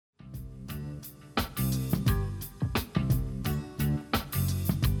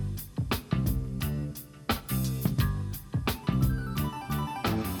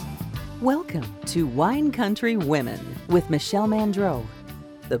Welcome to Wine Country Women with Michelle Mandro,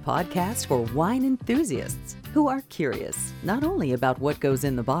 the podcast for wine enthusiasts who are curious not only about what goes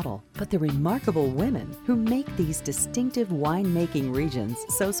in the bottle, but the remarkable women who make these distinctive winemaking regions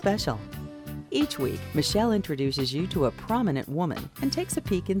so special. Each week, Michelle introduces you to a prominent woman and takes a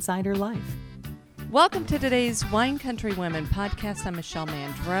peek inside her life. Welcome to today's Wine Country Women podcast. I'm Michelle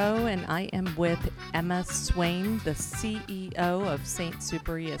Mandro, and I am with Emma Swain, the CEO of St.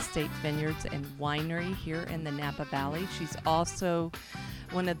 Supery Estate Vineyards and Winery here in the Napa Valley. She's also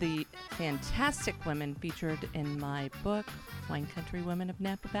one of the fantastic women featured in my book, Wine Country Women of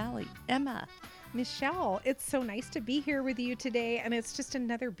Napa Valley. Emma. Michelle, it's so nice to be here with you today, and it's just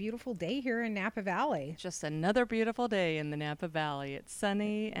another beautiful day here in Napa Valley. Just another beautiful day in the Napa Valley. It's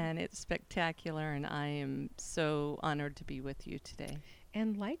sunny and it's spectacular, and I am so honored to be with you today.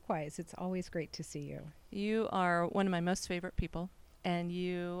 And likewise, it's always great to see you. You are one of my most favorite people, and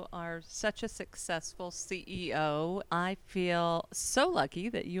you are such a successful CEO. I feel so lucky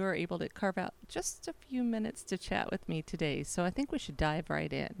that you are able to carve out just a few minutes to chat with me today. So I think we should dive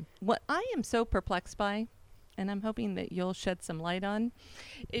right in. What I am so perplexed by, and I'm hoping that you'll shed some light on,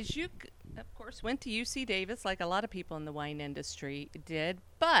 is you, of course, went to UC Davis like a lot of people in the wine industry did,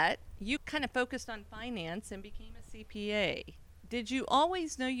 but you kind of focused on finance and became a CPA. Did you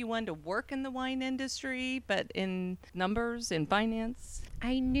always know you wanted to work in the wine industry, but in numbers, in finance?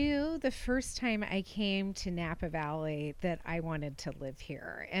 I knew the first time I came to Napa Valley that I wanted to live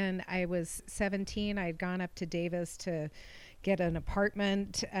here. And I was 17. I'd gone up to Davis to get an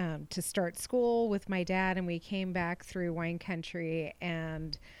apartment to start school with my dad. And we came back through wine country,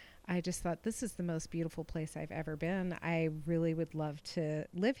 and I just thought, this is the most beautiful place I've ever been. I really would love to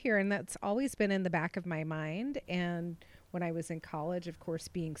live here. And that's always been in the back of my mind. And when I was in college, of course,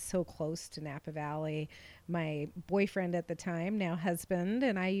 being so close to Napa Valley, my boyfriend at the time, now husband,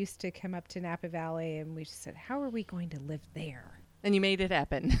 and I used to come up to Napa Valley, and we just said, how are we going to live there? And you made it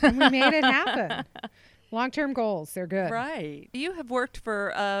happen. And we made it happen. Long-term goals, they're good. Right. You have worked for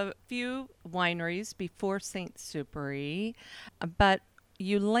a few wineries before St. Supery, but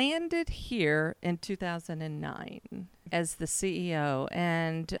you landed here in 2009 as the CEO,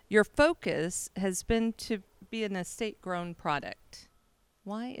 and your focus has been to be an estate-grown product.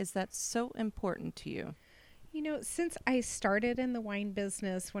 Why is that so important to you? You know, since I started in the wine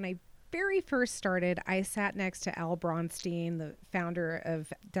business, when I very first started, I sat next to Al Bronstein, the founder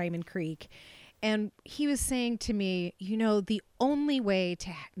of Diamond Creek, and he was saying to me, you know, the only way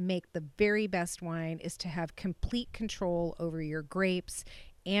to make the very best wine is to have complete control over your grapes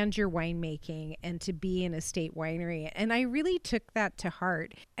and your winemaking, and to be an estate winery. And I really took that to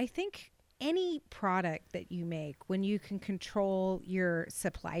heart. I think any product that you make, when you can control your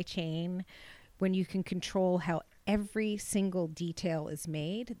supply chain, when you can control how every single detail is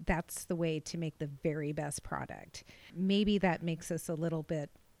made, that's the way to make the very best product. Maybe that makes us a little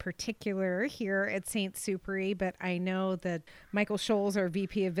bit particular here at St. Supery, but I know that Michael Scholes, our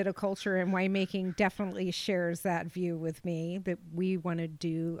VP of Viticulture and Winemaking, definitely shares that view with me, that we want to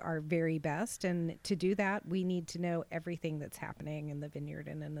do our very best. And to do that, we need to know everything that's happening in the vineyard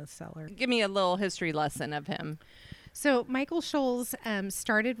and in the cellar. Give me a little history lesson of him. So Michael Scholes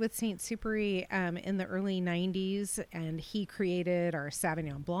started with St. Supery in the early 90s, and he created our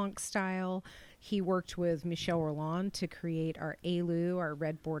Sauvignon Blanc style. He worked with Michel Rolland to create our Élu, our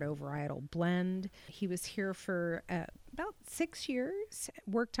red Bordeaux varietal blend. He was here for about 6 years,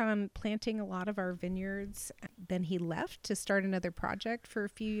 worked on planting a lot of our vineyards. Then he left to start another project for a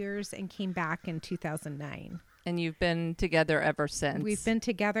few years and came back in 2009. And you've been together ever since. We've been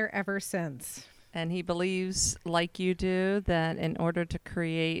together ever since. And he believes, like you do, that in order to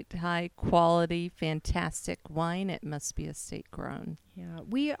create high quality, fantastic wine, it must be estate grown. Yeah,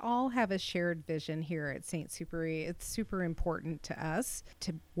 we all have a shared vision here at St. Supery. It's super important to us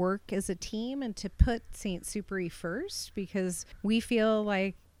to work as a team and to put St. Supery first, because we feel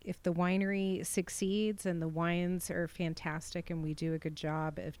like if the winery succeeds and the wines are fantastic and we do a good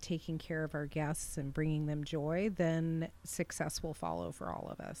job of taking care of our guests and bringing them joy, then success will follow for all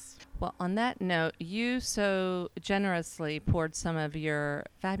of us. Well, on that note, you so generously poured some of your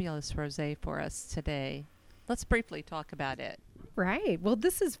fabulous rosé for us today. Let's briefly talk about it. Right. Well,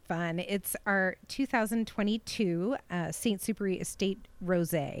 this is fun. It's our 2022 St. Supery Estate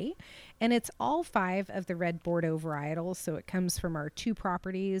Rosé, and it's all 5 of the red Bordeaux varietals. So it comes from our 2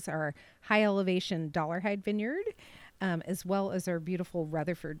 properties, our high elevation Dollarhide Vineyard, as well as our beautiful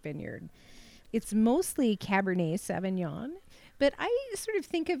Rutherford Vineyard. It's mostly Cabernet Sauvignon, But I sort of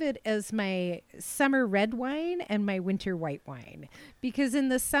think of it as my summer red wine and my winter white wine. Because in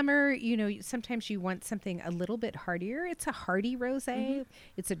the summer, sometimes you want something a little bit heartier. It's a hearty rosé.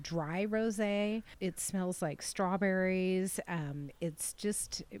 It's a dry rosé. It smells like strawberries. It's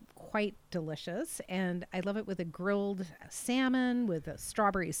just quite delicious. And I love it with a grilled salmon with a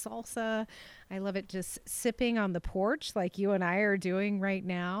strawberry salsa. I love it just sipping on the porch like you and I are doing right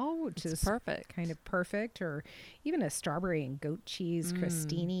now, which is perfect. Kind of perfect. Or even a strawberry and goat cheese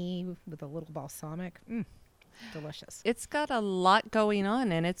crostini with a little balsamic. Delicious. It's got a lot going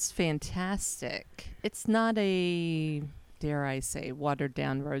on, and it's fantastic. It's not a, dare I say, watered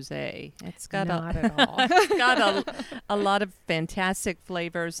down rosé. It's got Not at all. it's got a lot of fantastic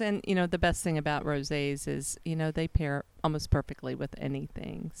flavors, and the best thing about rosés is they pair almost perfectly with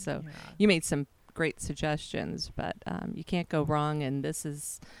anything. So you made some great suggestions, but you can't go wrong, and this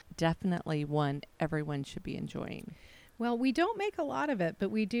is definitely one everyone should be enjoying. Well, we don't make a lot of it,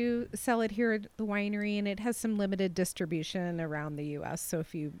 but we do sell it here at the winery, and it has some limited distribution around the U.S. So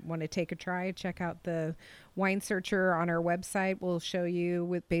if you want to take a try, check out the wine searcher on our website. We'll show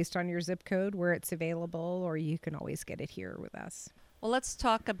you based on your zip code where it's available, or you can always get it here with us. Well, let's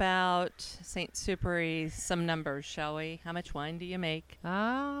talk about St. Supery, some numbers, shall we? How much wine do you make?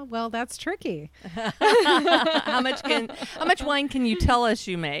 Well, that's tricky. How much wine can you tell us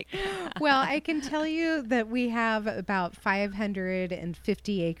you make? Well, I can tell you that we have about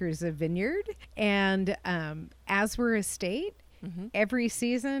 550 acres of vineyard, and as we're a state, every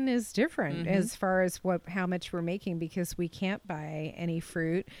season is different as far as how much we're making, because we can't buy any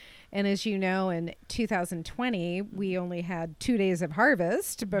fruit. And as you know, in 2020, we only had 2 days of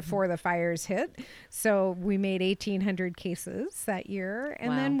harvest before the fires hit. So we made 1,800 cases that year,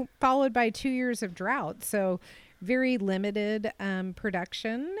 and then followed by 2 years of drought. So very limited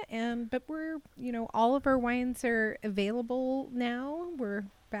production. But we're, all of our wines are available now. We're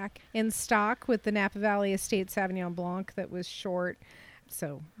back in stock with the Napa Valley Estate Sauvignon Blanc that was short.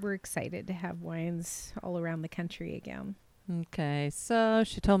 So we're excited to have wines all around the country again. Okay, so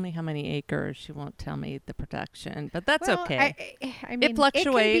she told me how many acres. She won't tell me the production, but that's okay. I mean, it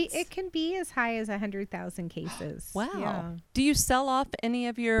fluctuates. It can be as high as 100,000 cases. Wow. Yeah. Do you sell off any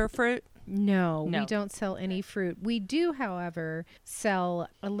of your fruit? No, we don't sell any fruit. We do, however, sell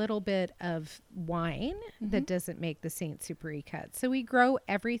a little bit of wine that doesn't make the St. Supery cut. So we grow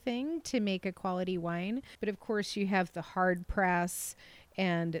everything to make a quality wine. But of course, you have the hard press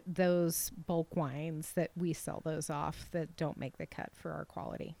and those bulk wines that we sell those off that don't make the cut for our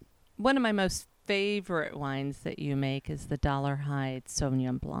quality. One of my most favorite wines that you make is the Dollar Hyde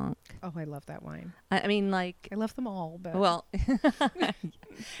Sauvignon Blanc. Oh, I love that wine. I mean, I love them all, but well,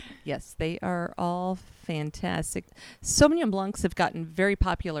 yes, they are all fantastic. Sauvignon Blancs have gotten very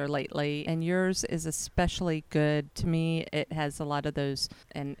popular lately, and yours is especially good. To me, it has a lot of those,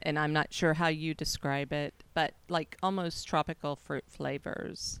 and I'm not sure how you describe it, but like almost tropical fruit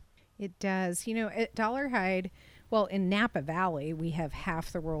flavors. It does. At Dollar Hyde, well, in Napa Valley, we have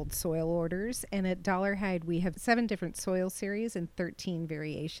half the world's soil orders. And at Dollar Hyde, we have 7 different soil series and 13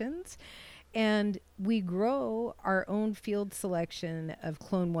 variations. And we grow our own field selection of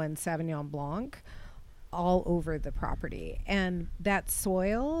Clone 1 Sauvignon Blanc all over the property. And that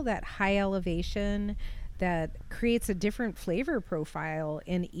soil, that high elevation, that creates a different flavor profile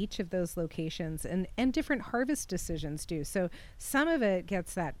in each of those locations, and different harvest decisions do. So some of it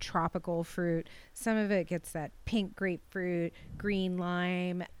gets that tropical fruit, some of it gets that pink grapefruit, green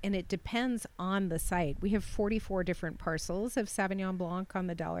lime, and it depends on the site. We have 44 different parcels of Sauvignon Blanc on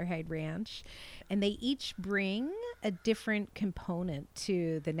the Dollar Hyde Ranch, and they each bring a different component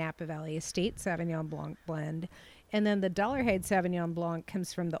to the Napa Valley Estate Sauvignon Blanc blend. And then the Dollar Hyde Sauvignon Blanc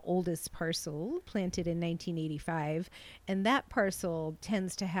comes from the oldest parcel, planted in 1985. And that parcel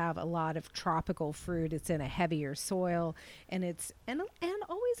tends to have a lot of tropical fruit. It's in a heavier soil. And it's and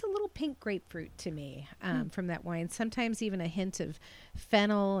always a little pink grapefruit to me from that wine. Sometimes even a hint of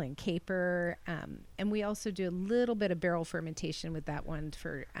fennel and caper. And we also do a little bit of barrel fermentation with that one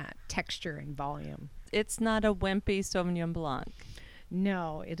for texture and volume. It's not a wimpy Sauvignon Blanc.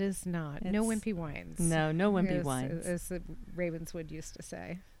 No, it is not. No wimpy wines. No wimpy wines. As the Ravenswood used to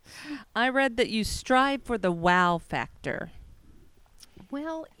say. I read that you strive for the wow factor.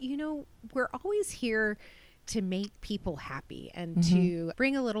 Well, we're always here to make people happy and to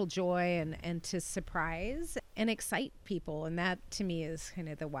bring a little joy and to surprise and excite people. And that, to me, is kind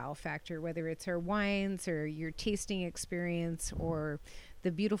of the wow factor, whether it's our wines or your tasting experience or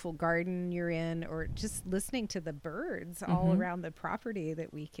the beautiful garden you're in, or just listening to the birds all around the property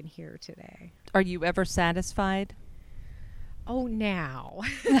that we can hear today. Are you ever satisfied? Oh, now.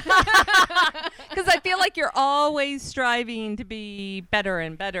 Because I feel like you're always striving to be better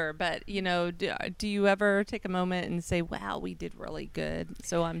and better. But, do you ever take a moment and say, wow, we did really good,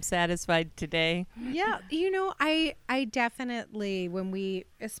 so I'm satisfied today? Yeah. I definitely,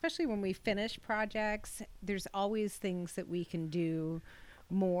 especially when we finish projects, there's always things that we can do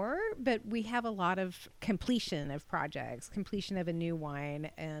more, but we have a lot of completion of projects, completion of a new wine.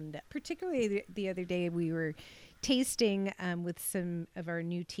 And particularly the other day, we were tasting with some of our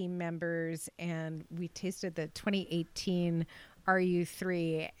new team members, and we tasted the 2018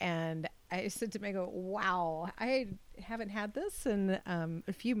 RU3, and I said to him, I go, wow, I haven't had this in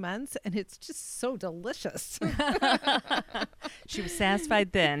a few months, and it's just so delicious. She was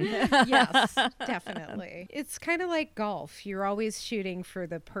satisfied then. Yes, definitely. It's kind of like golf. You're always shooting for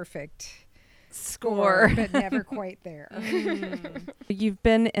the perfect score, but never quite there. You've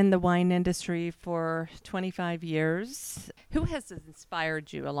been in the wine industry for 25 years. Who has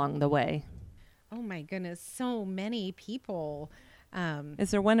inspired you along the way? Oh my goodness, so many people.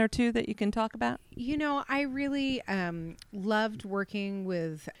 Is there one or two that you can talk about? I really loved working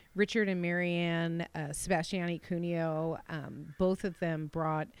with Richard and Marianne Sebastiani Cuneo. Both of them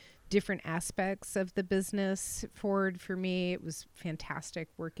brought different aspects of the business forward for me. It was fantastic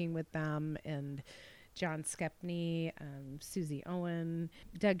working with them, and John Skepney, Susie Owen,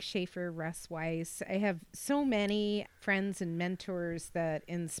 Doug Schaefer, Russ Weiss. I have so many friends and mentors that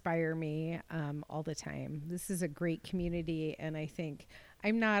inspire me all the time. This is a great community, and I think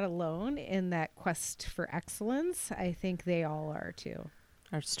I'm not alone in that quest for excellence. I think they all are too.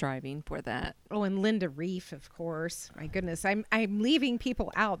 Are striving for that. Oh, and Linda Reef, of course. My goodness, I'm leaving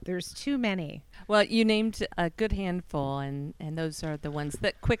people out. There's too many. Well, you named a good handful, and those are the ones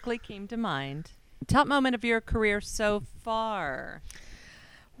that quickly came to mind. Top moment of your career so far?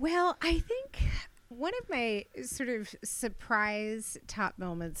 Well, I think one of my sort of surprise top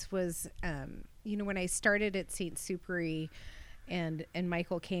moments was, when I started at St. Supery, and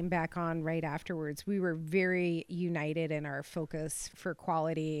Michael came back on right afterwards. We were very united in our focus for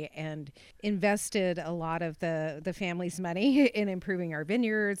quality and invested a lot of the family's money in improving our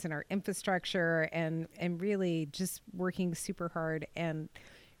vineyards and our infrastructure, and really just working super hard. And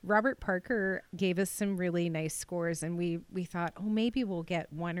Robert Parker gave us some really nice scores, and we thought, oh, maybe we'll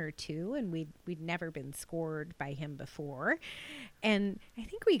get one or two, and we'd never been scored by him before, and I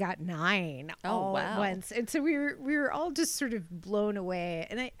think we got 9 all at once, and so we were all just sort of blown away.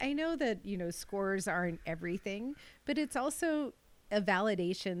 And I know that scores aren't everything, but it's also a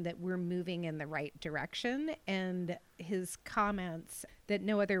validation that we're moving in the right direction. And his comments that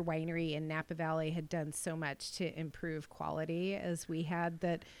no other winery in Napa Valley had done so much to improve quality as we had,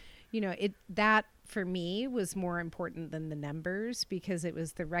 that that for me was more important than the numbers, because it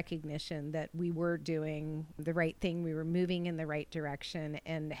was the recognition that we were doing the right thing, we were moving in the right direction,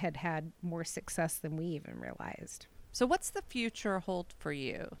 and had more success than we even realized. So what's the future hold for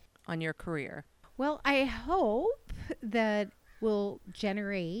you on your career? Well, I hope that we'll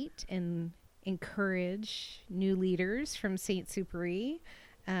generate and encourage new leaders from St. Supery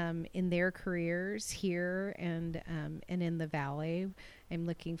in their careers here and in the Valley. I'm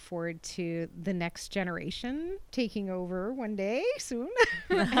looking forward to the next generation taking over one day soon.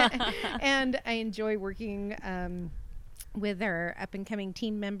 And I enjoy working with our up-and-coming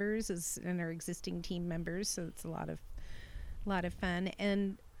team members and our existing team members, so it's a lot of fun.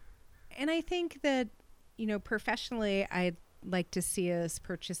 And I think that, professionally, I'd like to see us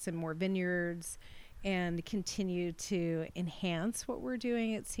purchase some more vineyards and continue to enhance what we're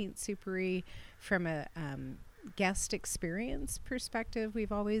doing at St. Supery from a guest experience perspective.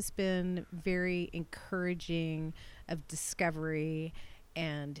 We've always been very encouraging of discovery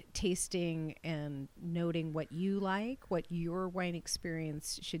and tasting and noting what you like, what your wine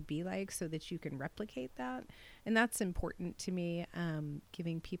experience should be like, so that you can replicate that. And that's important to me,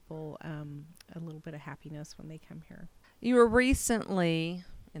 giving people a little bit of happiness when they come here. You were recently,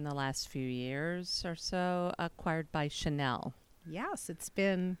 in the last few years or so, acquired by Chanel. Yes, it's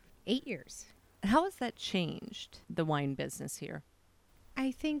been 8 years. How has that changed the wine business here?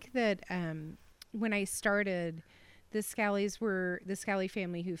 I think that when I started, the Scally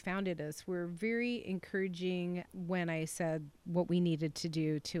family who founded us were very encouraging when I said what we needed to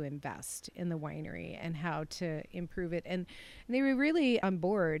do to invest in the winery and how to improve it. And they were really on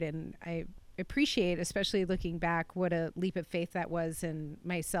board, and I appreciate, especially looking back, what a leap of faith that was in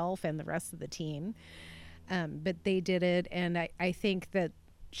myself and the rest of the team. But they did it, and I think that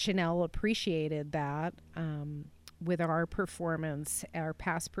Chanel appreciated that with our performance, our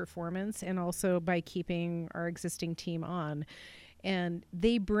past performance, and also by keeping our existing team on. And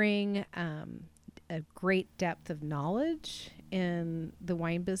they bring a great depth of knowledge in the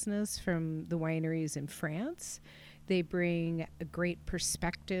wine business from the wineries in France. They bring a great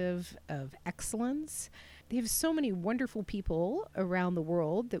perspective of excellence. They have so many wonderful people around the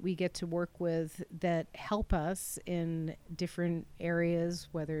world that we get to work with that help us in different areas,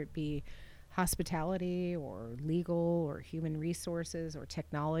 whether it be hospitality or legal or human resources or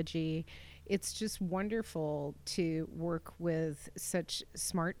technology. It's just wonderful to work with such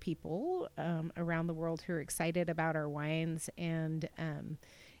smart people around the world who are excited about our wines and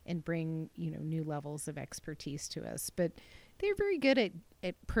bring, new levels of expertise to us. But they're very good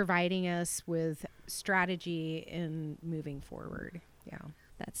at providing us with strategy in moving forward. Yeah.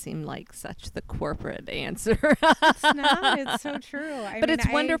 That seemed like such the corporate answer. It's not. It's so true.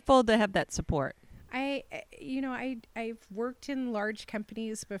 It's wonderful to have that support. I've worked in large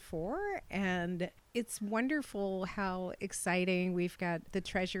companies before, and it's wonderful how exciting. We've got the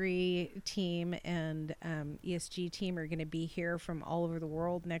Treasury team and ESG team are going to be here from all over the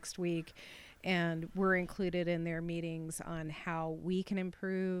world next week. And we're included in their meetings on how we can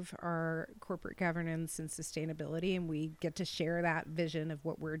improve our corporate governance and sustainability. And we get to share that vision of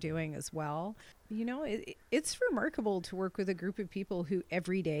what we're doing as well. It's remarkable to work with a group of people who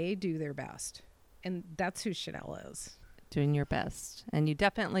every day do their best. And that's who Chanel is. Doing your best. And you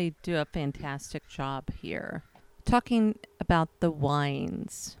definitely do a fantastic job here. Talking about the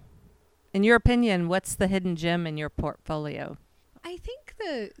wines. In your opinion, what's the hidden gem in your portfolio? I think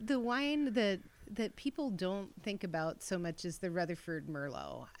the wine that people don't think about so much is the Rutherford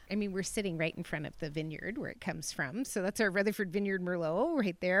Merlot. I mean, we're sitting right in front of the vineyard where it comes from. So that's our Rutherford Vineyard Merlot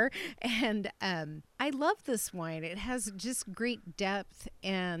right there. And I love this wine. It has just great depth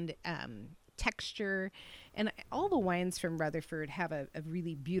and texture. And all the wines from Rutherford have a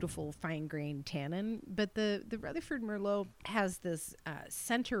really beautiful fine-grained tannin. But the Rutherford Merlot has this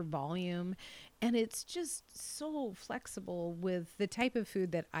center volume, and it's just so flexible with the type of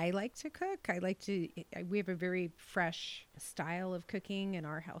food that I like to cook. We have a very fresh style of cooking in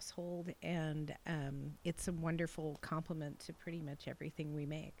our household, and it's a wonderful complement to pretty much everything we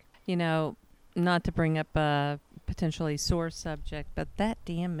make. Not to bring up a potentially sore subject, but that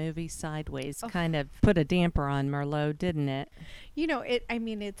damn movie Sideways kind of put a damper on Merlot, didn't it?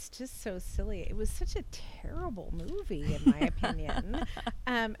 It's just so silly. It was such a terrible movie, in my opinion.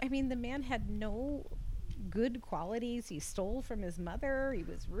 The man had no good qualities. He stole from his mother. He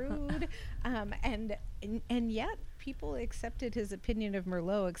was rude. And yet people accepted his opinion of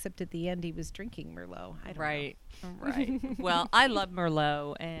Merlot, except at the end he was drinking Merlot. I don't know. Right. Well, I love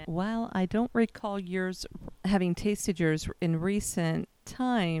Merlot, and while I don't recall having tasted yours in recent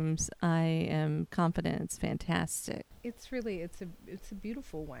times, I am confident it's fantastic. It's a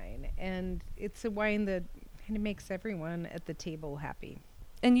beautiful wine, and it's a wine that kind of makes everyone at the table happy.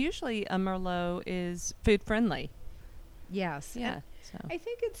 And usually a Merlot is food friendly. Yes. Yeah. So. I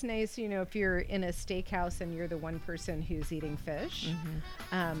think it's nice, if you're in a steakhouse and you're the one person who's eating fish,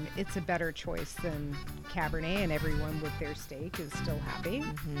 it's a better choice than Cabernet, and everyone with their steak is still happy.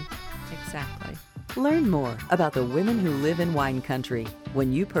 Exactly. Learn more about the women who live in wine country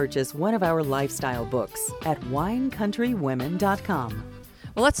when you purchase one of our lifestyle books at winecountrywomen.com.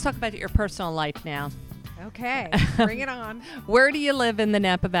 Well, let's talk about your personal life now. Okay, bring it on. Where do you live in the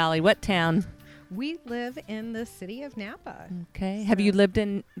Napa Valley? What town? We live in the city of Napa. Okay. So have you lived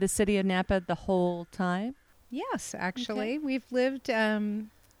in the city of Napa the whole time? Yes, actually. Okay.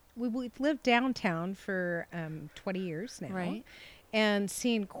 We've lived downtown for 20 years now. Right. And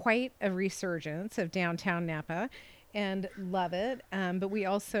seen quite a resurgence of downtown Napa and love it. But we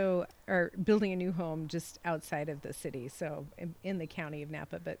also are building a new home just outside of the city, so in the county of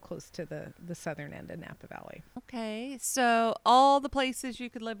Napa, but close to the southern end of Napa Valley. Okay, so all the places you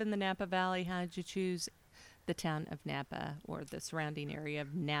could live in the Napa Valley, how did you choose the town of Napa or the surrounding area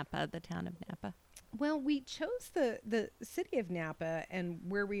of Napa, the town of Napa? Well, we chose the city of Napa and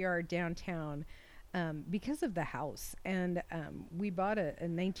where we are downtown because of the house. And we bought a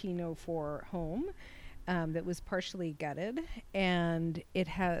 1904 home that was partially gutted, and it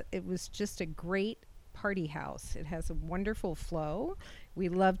was just a great party house. It has a wonderful flow. We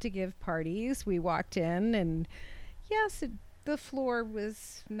love to give parties. We walked in, and yes, the floor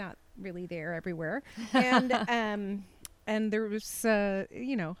was not really there everywhere, and there was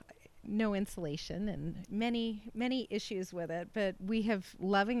no insulation and many issues with it, but we have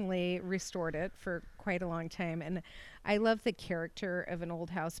lovingly restored it for quite a long time. And I love the character of an old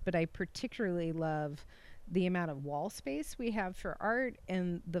house, but I particularly love the amount of wall space we have for art,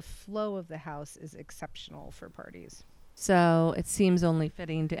 and the flow of the house is exceptional for parties. So it seems only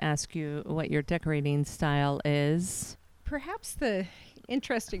fitting to ask you what your decorating style is. Perhaps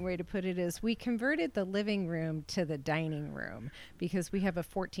interesting way to put it is we converted the living room to the dining room because we have a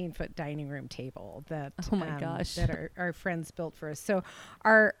 14-foot dining room table that Oh my gosh. that our friends built for us. So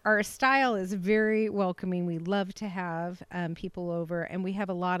our style is very welcoming. We love to have people over, and we have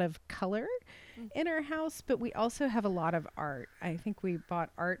a lot of color in our house, but we also have a lot of art. I think we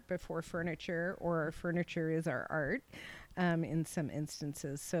bought art before furniture, or our furniture is our art in some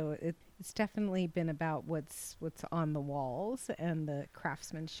instances. So it's definitely been about what's on the walls and the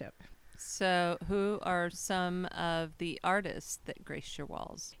craftsmanship. So who are some of the artists that grace your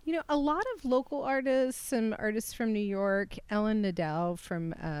walls? You know, a lot of local artists, some artists from New York, Ellen Nadeau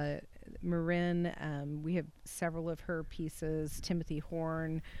from Marin. We have several of her pieces, Timothy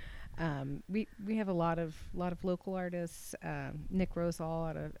Horn. We have a lot of local artists, Nick Rosal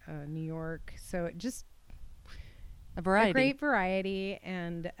out of New York. So it just A variety. a great variety,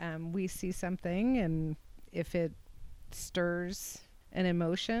 and we see something, and if it stirs an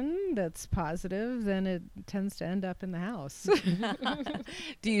emotion that's positive, then it tends to end up in the house.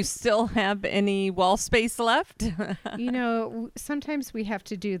 Do you still have any wall space left? You know, sometimes we have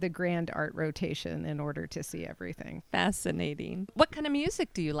to do the grand art rotation in order to see everything. Fascinating. What kind of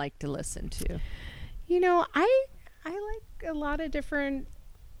music do you like to listen to? You know, I like a lot of different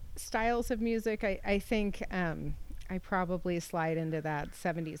styles of music. I think I probably slide into that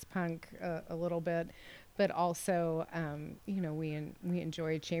 70s punk a little bit, but also, you know, we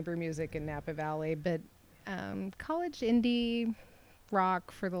enjoy chamber music in Napa Valley, but college indie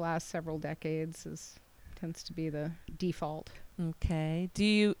rock for the last several decades tends to be the default. Okay. Do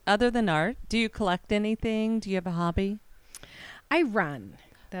you, other than art, do you collect anything? Do you have a hobby? I run.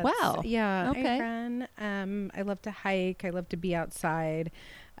 Wow. Yeah, Okay. I run. I love to hike. I love to be outside.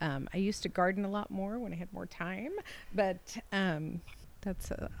 I used to garden a lot more when I had more time, but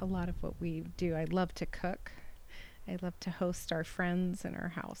that's a lot of what we do. I love to cook. I love to host our friends in our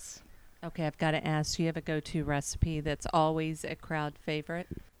house. Okay, I've got to ask, do you have a go-to recipe that's always a crowd favorite?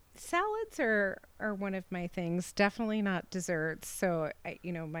 Salads are one of my things, definitely not desserts. So,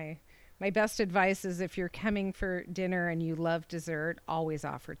 my best advice is if you're coming for dinner and you love dessert, always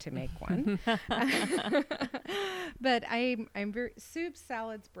offer to make one. But I'm very, soups,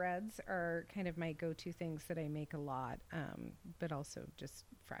 salads, breads are kind of my go-to things that I make a lot, but also just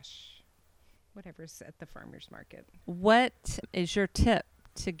fresh, whatever's at the farmer's market. What is your tip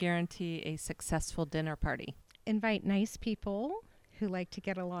to guarantee a successful dinner party? Invite nice people who like to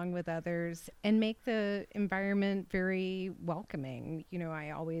get along with others and make the environment very welcoming. You know,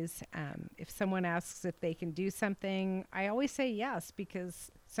 I always, if someone asks if they can do something, I always say yes, because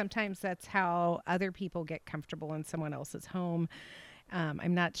sometimes that's how other people get comfortable in someone else's home.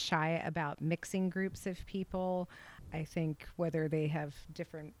 I'm not shy about mixing groups of people. I think whether they have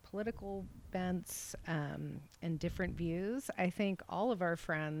different political bents and different views, I think all of our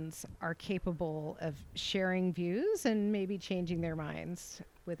friends are capable of sharing views and maybe changing their minds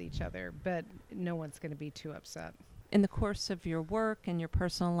with each other, but no one's going to be too upset. In the course of your work and your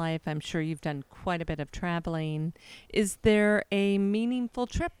personal life, I'm sure you've done quite a bit of traveling. Is there a meaningful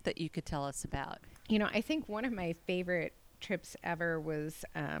trip that you could tell us about? You know, I think one of my favorite trips ever was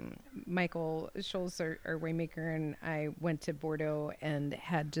Michael Schultz, our winemaker, and I went to Bordeaux and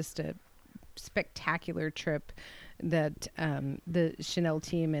had just a spectacular trip that the Chanel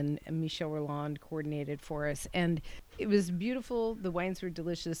team and Michel Roland coordinated for us. And it was beautiful. The wines were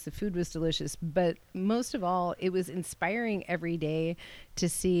delicious. The food was delicious. But most of all, it was inspiring every day to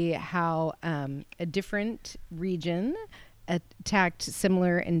see how a different region attacked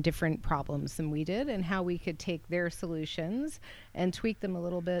similar and different problems than we did, and how we could take their solutions and tweak them a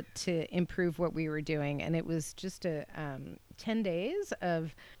little bit to improve what we were doing. And it was just 10 days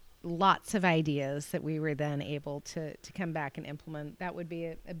of lots of ideas that we were then able to come back and implement. That would be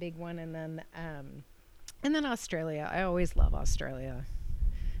a big one. And then Australia. I always love Australia,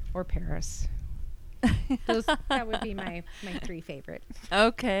 or Paris. That would be my three favorite.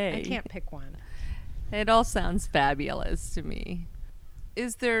 Okay. I can't pick one. It all sounds fabulous to me.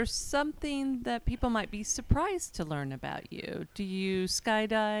 Is there something that people might be surprised to learn about you? Do you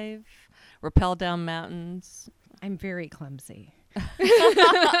skydive, rappel down mountains? I'm very clumsy.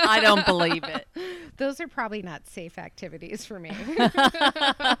 I don't believe it. Those are probably not safe activities for me.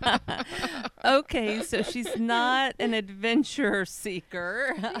 Okay, so she's not an adventure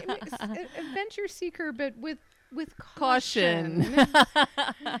seeker. Adventure seeker, but with Caution.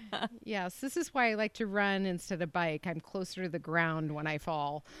 Yes, this is why I like to run instead of bike. I'm closer to the ground when I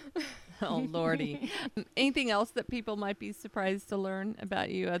fall. Oh, Lordy. Anything else that people might be surprised to learn about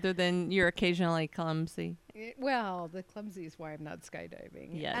you other than you're occasionally clumsy? Well, the clumsy is why I'm not skydiving.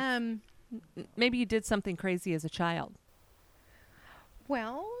 Yes. Maybe you did something crazy as a child.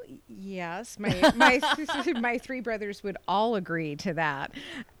 Well, yes, my three brothers would all agree to that.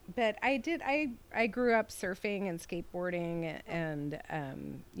 But I grew up surfing and skateboarding and,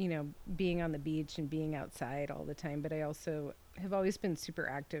 being on the beach and being outside all the time. But I also have always been super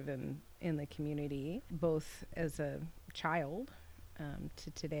active in the community, both as a child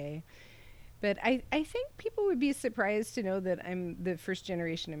to today. But I think people would be surprised to know that I'm the first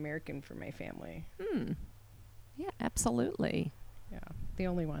generation American for my family. Yeah, absolutely. Yeah, the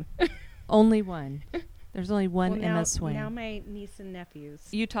only one. Only one. There's only one Emma Swain. Now my niece and nephews.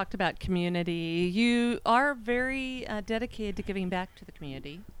 You talked about community. You are very dedicated to giving back to the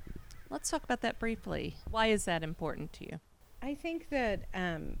community. Let's talk about that briefly. Why is that important to you? I think that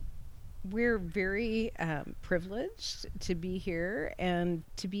we're very privileged to be here and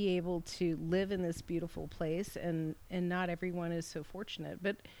to be able to live in this beautiful place, and not everyone is so fortunate.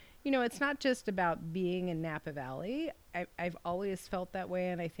 But it's not just about being in Napa Valley. I've always felt that way,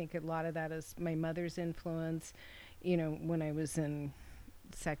 and I think a lot of that is my mother's influence. When I was in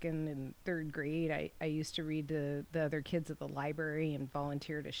second and third grade, I used to read to the other kids at the library and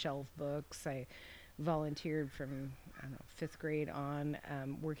volunteer to shelve books. I volunteered from, fifth grade on,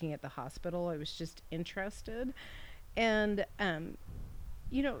 working at the hospital. I was just interested. And,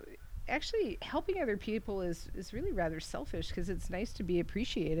 actually helping other people is really rather selfish, because it's nice to be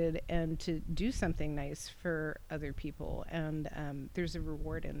appreciated and to do something nice for other people. And there's a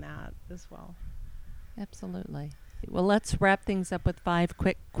reward in that as well. Absolutely. Well, let's wrap things up with 5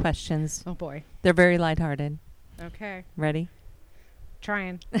 quick questions. Oh, boy. They're very lighthearted. Okay. Ready?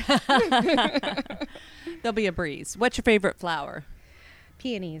 Trying. There'll be a breeze. What's your favorite flower?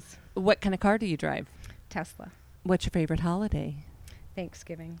 Peonies. What kind of car do you drive? Tesla. What's your favorite holiday?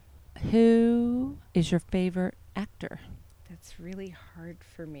 Thanksgiving. Who is your favorite actor? That's really hard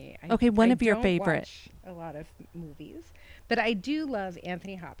for me. One of your don't favorite. Watch a lot of movies, but I do love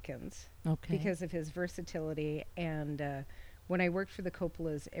Anthony Hopkins. Okay. Because of his versatility. And when I worked for the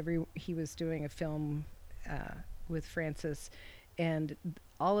Coppolas, he was doing a film with Francis, and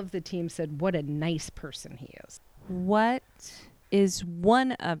all of the team said, "What a nice person he is." What is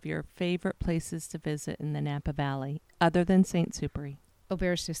one of your favorite places to visit in the Napa Valley, other than St. Supery?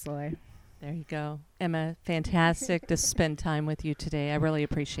 Auberge du Soleil. There you go. Emma, fantastic to spend time with you today. I really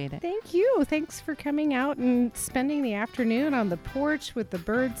appreciate it. Thank you. Thanks for coming out and spending the afternoon on the porch with the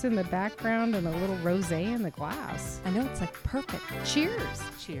birds in the background and a little rosé in the glass. I know, it's like perfect. Cheers.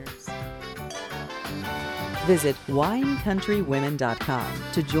 Cheers. Visit winecountrywomen.com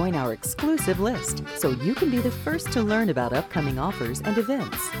to join our exclusive list so you can be the first to learn about upcoming offers and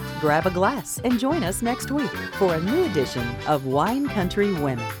events. Grab a glass and join us next week for a new edition of Wine Country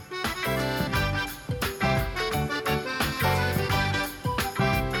Women.